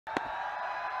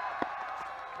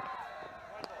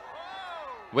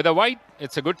With a wide,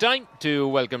 it's a good time to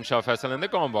welcome Shah Faisal in the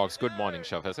comm box. Good morning,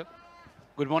 Shah Faisal.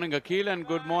 Good morning, Akhil, and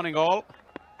good morning, all.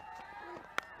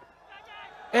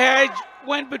 Edge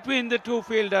went between the two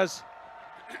fielders.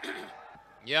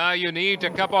 Yeah, you need a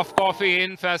cup of coffee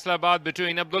in Faisalabad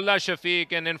between Abdullah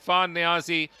Shafiq and Irfan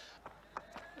Niazi.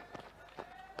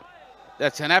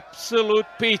 That's an absolute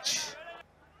peach.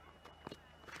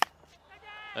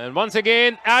 And once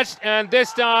again, Ash, and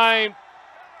this time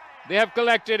they have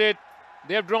collected it.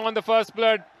 They have drawn the first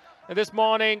blood this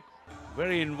morning.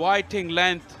 Very inviting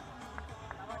length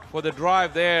for the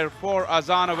drive there for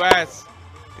Arslan Ash.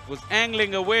 It was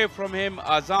angling away from him.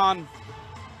 Arslan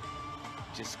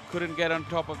just couldn't get on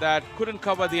top of that, couldn't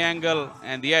cover the angle,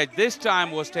 and the edge this time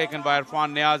was taken by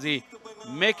Irfan Niazi,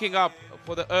 making up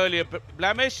for the earlier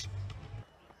blemish.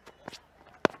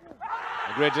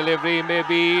 A great delivery, may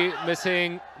be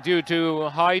missing due to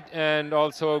height and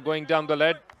also going down the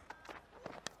lead.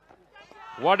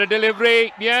 What a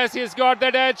delivery. Yes, he's got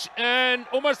that edge, and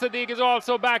Umar Sadiq is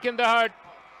also back in the hut.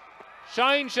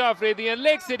 Shaheen Shah Afridi and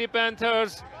Lake City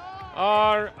Panthers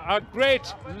are a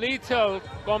great lethal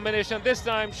combination. This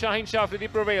time Shaheen Shah Afridi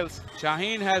prevails.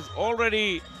 Shaheen has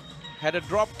already had a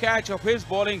drop catch of his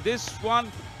bowling. This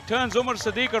one turns Umar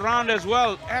Sadiq around as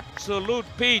well. Absolute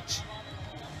peach.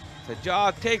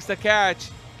 Sajjad takes the catch,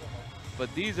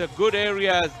 but these are good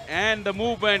areas, and the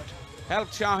movement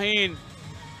helped Shaheen.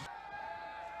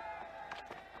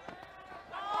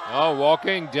 Oh,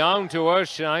 walking down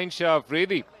towards Shaheen Shah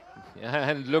Afridi.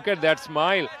 And look at that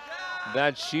smile.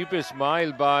 That sheepish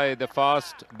smile by the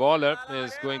fast bowler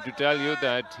is going to tell you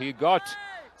that he got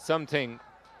something.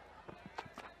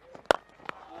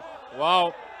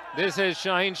 Wow, this is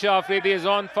Shaheen Shah Afridi is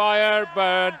on fire,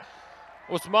 but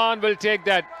Usman will take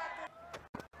that.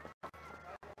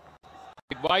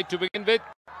 Wide to begin with,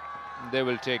 they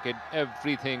will take it,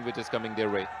 everything which is coming their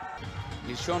way.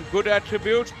 He's shown good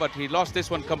attributes, but he lost this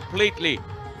one completely.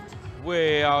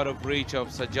 Way out of reach of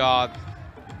Sajjad.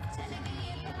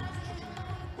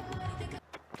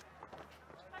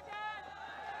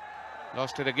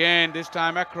 Lost it again. This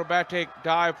time acrobatic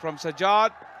dive from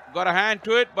Sajjad. Got a hand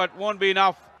to it, but won't be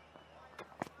enough.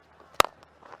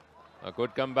 A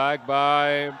good comeback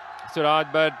by Suraj,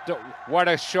 but what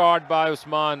a shot by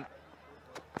Usman.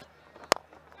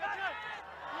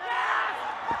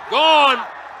 Gone!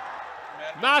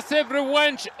 Massive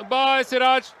revenge by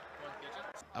Siraj.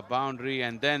 A boundary,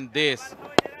 and then this.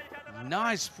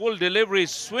 Nice full delivery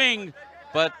swing,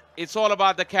 but it's all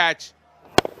about the catch.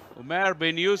 Umar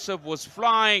bin Yusuf was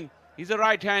flying. He's a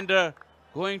right-hander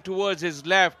going towards his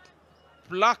left.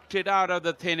 Plucked it out of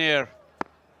the thin air.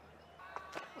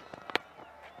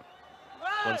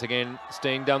 Once again,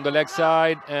 staying down the leg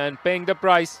side and paying the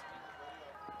price.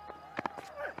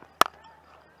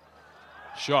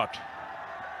 Shot.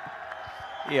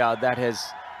 Yeah, that is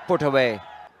put away.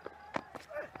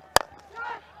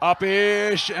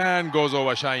 Upish and goes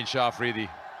over Shaheen Shah Afridi.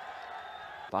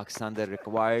 Pakistan, they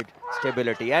required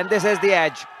stability, and this is the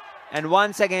edge. And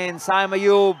once again, Saim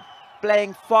Ayub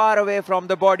playing far away from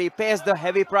the body, pays the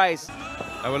heavy price.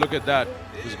 Have a look at that.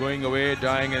 He's going away,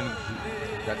 dying in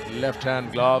that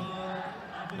left-hand glove.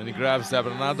 And he grabs that.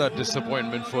 Another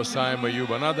disappointment for Saim Ayub.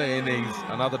 Another innings,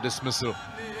 another dismissal.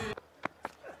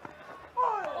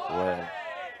 Well,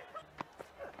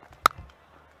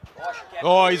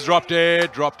 Oh, he's dropped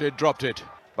it, dropped it, dropped it.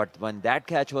 but when that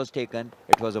catch was taken,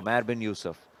 it was Umar bin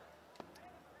Yusuf.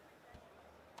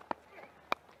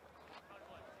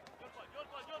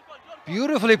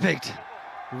 Beautifully picked,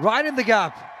 right in the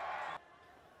gap.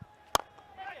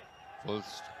 Full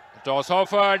toss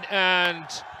offered and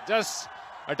just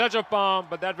a touch of palm,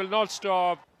 but that will not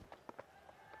stop.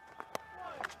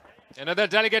 Another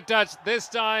delicate touch, this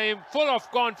time full of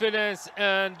confidence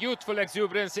and youthful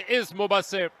exuberance is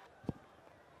Mubassir.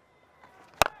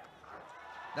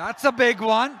 That's a big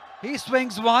one. He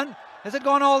swings one. Has it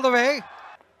gone all the way?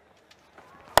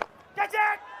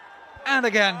 And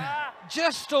again,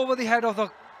 just over the head of the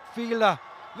fielder.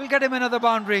 We'll get him another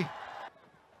boundary.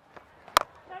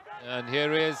 And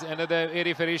here is another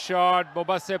airy-fairy shot.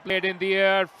 Mubassir played in the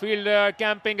air, fielder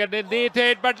camping underneath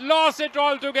it, but lost it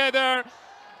altogether.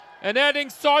 And adding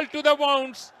salt to the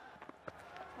wounds.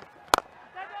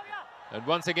 And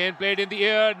once again played in the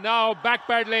air, now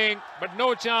backpedaling, but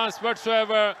no chance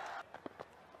whatsoever.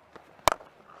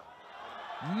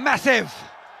 Massive.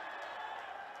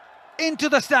 Into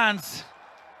the stands.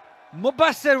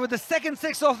 Mubassir with the second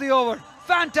six of the over.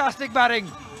 Fantastic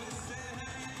batting.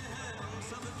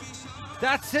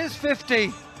 That's his 50.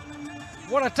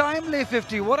 What a timely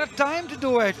 50. What a time to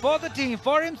do it for the team,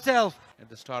 for himself. At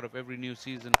the start of every new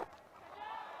season.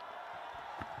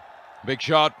 Big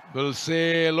shot will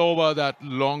sail over that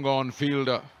long on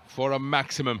fielder for a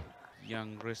maximum.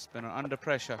 Young wrist spinner under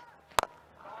pressure.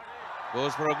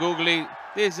 Goes for a googly.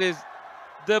 This is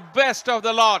the best of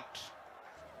the lot.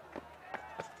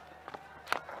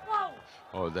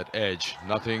 Oh, that edge.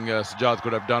 Nothing Sajjad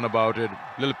could have done about it.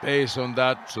 Little pace on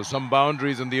that, so some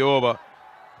boundaries in the over.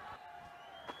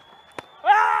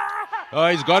 Oh,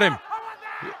 he's got him.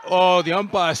 Oh, the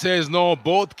umpire says no.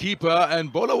 Both keeper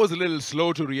and bowler was a little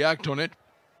slow to react on it.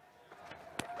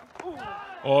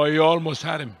 Oh, he almost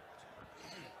had him.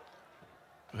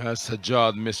 Has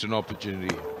Sajjad missed an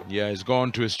opportunity? Yeah, he's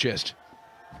gone to his chest.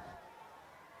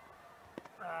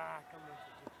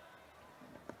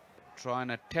 Try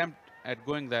an attempt at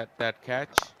going that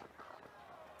catch.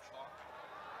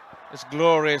 It's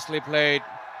gloriously played.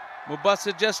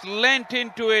 Mubassir just leant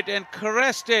into it and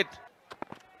caressed it.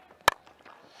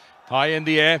 High in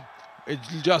the air.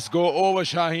 It'll just go over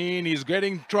Shaheen. He's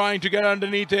trying to get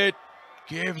underneath it.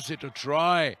 Gives it a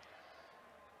try.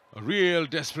 A real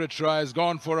desperate try. Has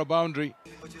gone for a boundary.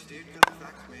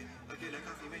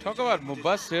 Talk about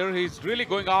Mubassir. He's really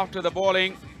going after the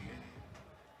bowling.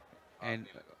 And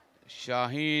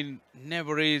Shaheen,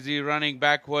 never easy, running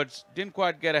backwards. Didn't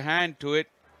quite get a hand to it.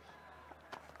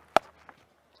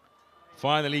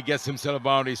 Finally gets himself a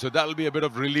boundary. So that'll be a bit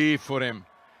of relief for him.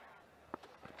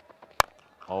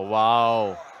 Oh,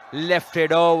 wow.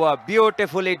 Lifted over.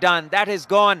 Beautifully done. That is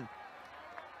gone.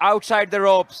 Outside the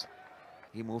ropes.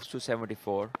 He moves to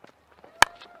 74.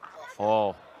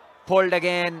 Oh. Pulled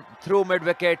again through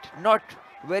mid-wicket. Not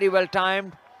very well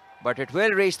timed, but it will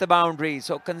reach the boundary.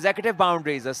 So consecutive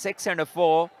boundaries, a 6 and a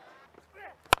 4.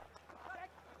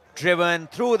 Driven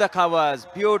through the covers.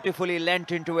 Beautifully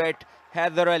lent into it.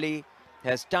 Haider Ali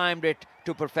has timed it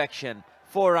to perfection.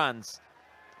 4 runs.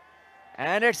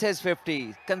 And it's his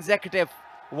 50, consecutive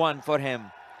one for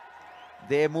him.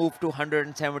 They move to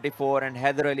 174 and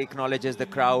Haider Ali acknowledges the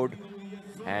crowd.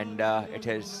 And it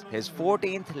is his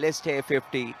 14th list A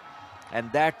 50.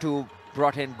 And that too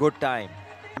brought in good time.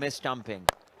 Miss-stumping.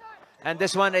 And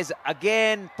this one is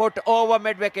again put over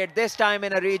mid-wicket, this time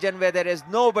in a region where there is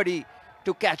nobody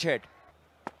to catch it.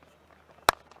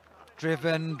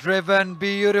 Driven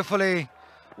beautifully.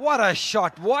 What a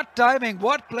shot, what timing,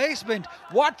 what placement,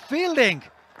 what fielding.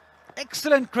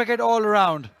 Excellent cricket all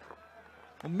around.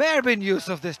 Umair bin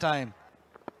Yusuf this time.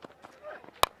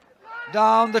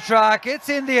 Down the track, it's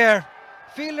in the air.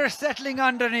 Fielder settling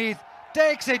underneath,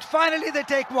 takes it. Finally they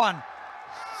take one.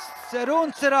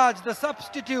 Saroon Siraj, the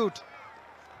substitute.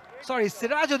 Sorry,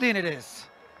 Sirajuddin it is.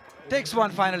 Takes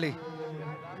one finally.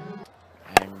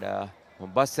 And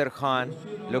Mubassir Khan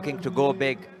looking to go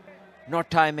big.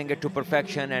 Not timing it to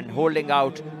perfection and holding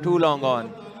out too long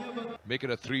on. Make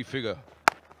it a 3-figure.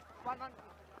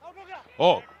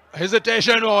 Oh,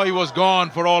 hesitation. Oh, he was gone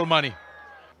for all money.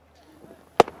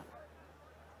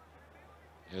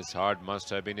 His heart must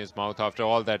have been his mouth after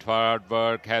all that hard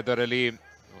work. Haider Ali,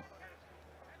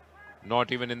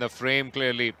 not even in the frame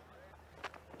clearly.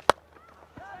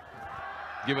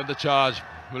 Given the charge,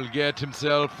 will get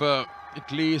himself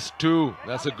at least 2.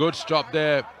 That's a good stop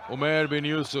there. Umair bin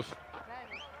Yusuf.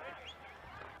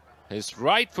 His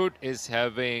right foot is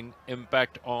having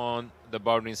impact on the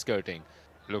boundary skirting.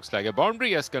 Looks like a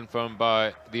boundary as confirmed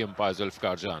by the umpire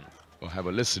Zulfikar Jan. Oh, have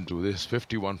a listen to this.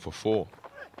 51 for 4.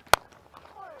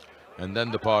 And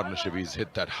then the partnership. He's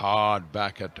hit that hard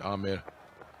back at Amir.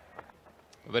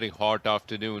 A very hot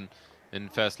afternoon in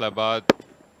Faisalabad.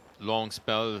 Long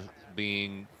spell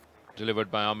being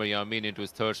delivered by Amir Yamin into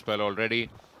his 3rd spell already.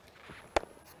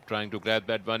 Trying to grab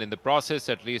that one in the process.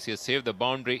 At least he has saved the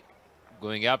boundary.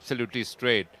 Going absolutely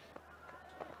straight.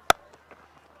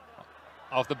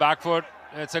 Off the back foot.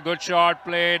 It's a good shot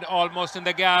played almost in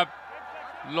the gap.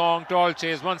 Long tall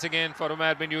chase once again for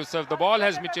Umair bin Yusuf. The ball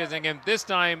has been chasing him. This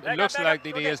time it looks like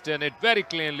that he has done it very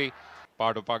cleanly.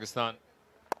 Part of Pakistan.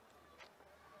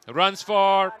 Runs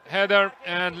for Haider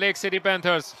and Lake City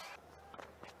Panthers.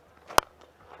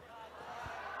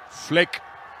 Flick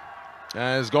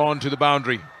has gone to the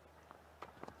boundary.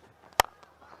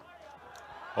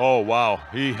 Oh, wow.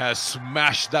 He has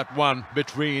smashed that one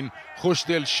between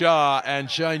Khushdil Shah and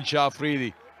Shaheen Shah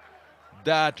Afridi.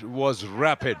 That was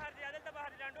rapid.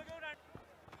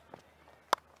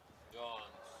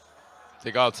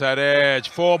 Take outside edge.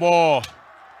 4 more.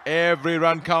 Every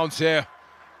run counts here.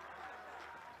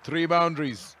 3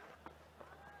 boundaries.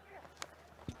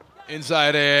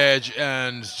 Inside edge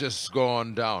and just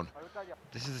gone down.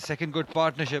 This is the second good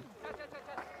partnership.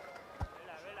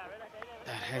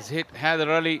 That has hit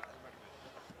Haider Ali.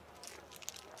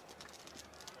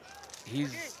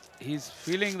 He's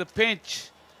feeling the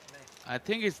pinch. I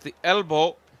think it's the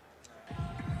elbow.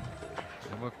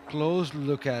 Have a close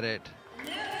look at it.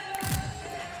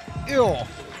 Ew,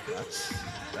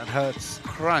 that hurts.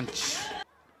 Crunch.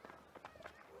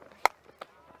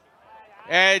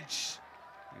 Edge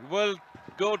will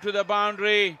go to the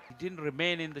boundary. He didn't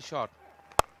remain in the shot.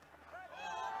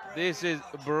 This is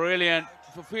brilliant.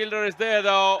 The fielder is there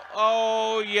though.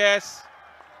 Oh yes.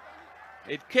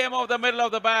 It came off the middle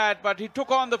of the bat, but he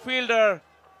took on the fielder.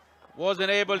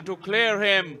 Wasn't able to clear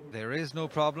him. There is no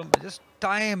problem. Just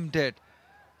timed it.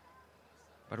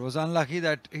 But was unlucky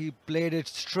that he played it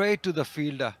straight to the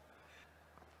fielder.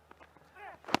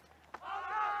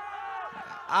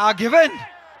 Given!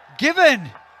 Given!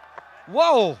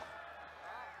 Whoa!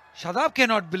 Shadab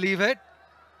cannot believe it.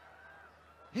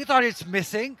 He thought it's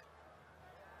missing.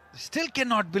 Still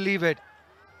cannot believe it.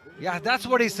 Yeah, that's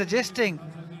what he's suggesting.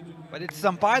 But it's the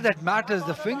umpire that matters.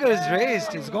 The finger is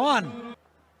raised. It's gone.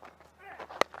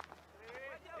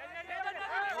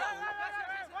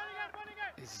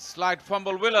 His slight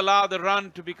fumble will allow the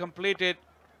run to be completed.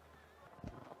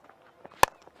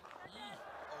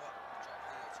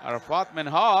 Arafat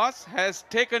Minhas has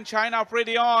taken Shaheen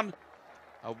Afridi on.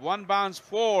 A one bounce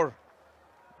 4.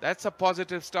 That's a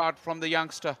positive start from the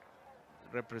youngster.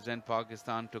 Represent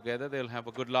Pakistan together. They'll have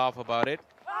a good laugh about it.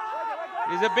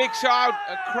 It's a big shot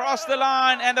across the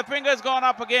line and the finger's gone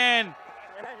up again.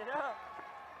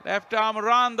 Left arm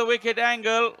around the wicket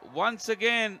angle. Once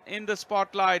again in the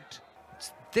spotlight.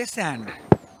 It's this end.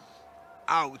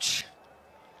 Ouch.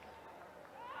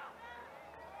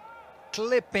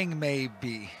 Clipping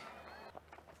maybe.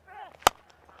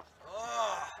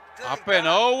 Up and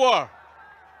over.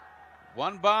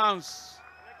 One bounce.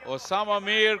 Osama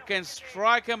Mir can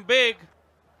strike him big.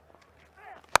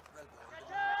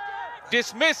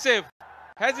 Dismissive.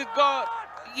 Has it got?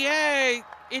 Yeah,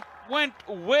 it went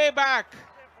way back.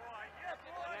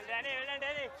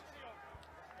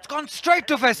 It's gone straight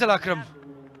to Faisal Akram.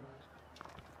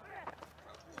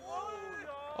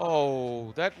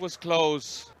 Oh, that was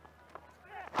close.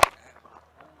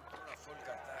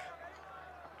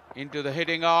 Into the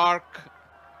hitting arc.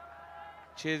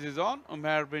 Chases on.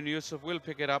 Umar bin Yusuf will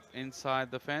pick it up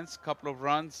inside the fence. Couple of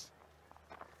runs.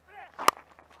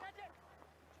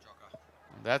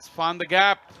 That's found the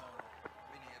gap.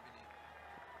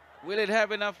 Will it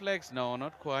have enough legs? No,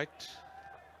 not quite.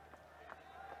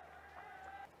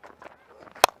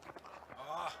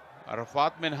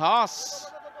 Arafat Minhas.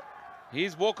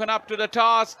 He's woken up to the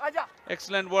task.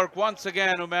 Excellent work once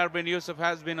again. Umar bin Yusuf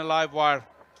has been a live wire.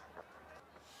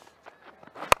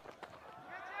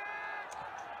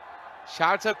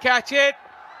 Shouts of catch it.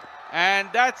 And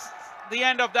that's the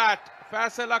end of that.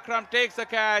 Faisal Akram takes the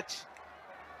catch.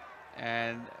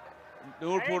 And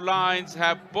Nurpur Lions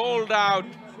have bowled out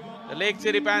the Lake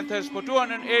City Panthers for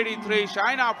 283.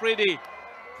 Shaheen Afridi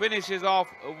finishes off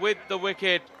with the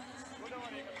wicket.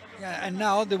 Yeah, and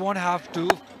now they won't have to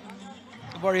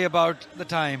worry about the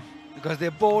time because they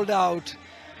bowled out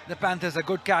the Panthers. A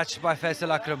good catch by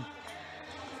Faisal Akram.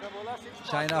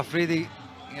 Shaheen Afridi,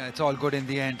 yeah, it's all good in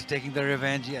the end. Taking the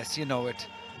revenge, yes, you know it.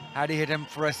 Had he hit him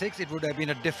for a 6, it would have been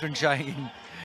a different Shaheen.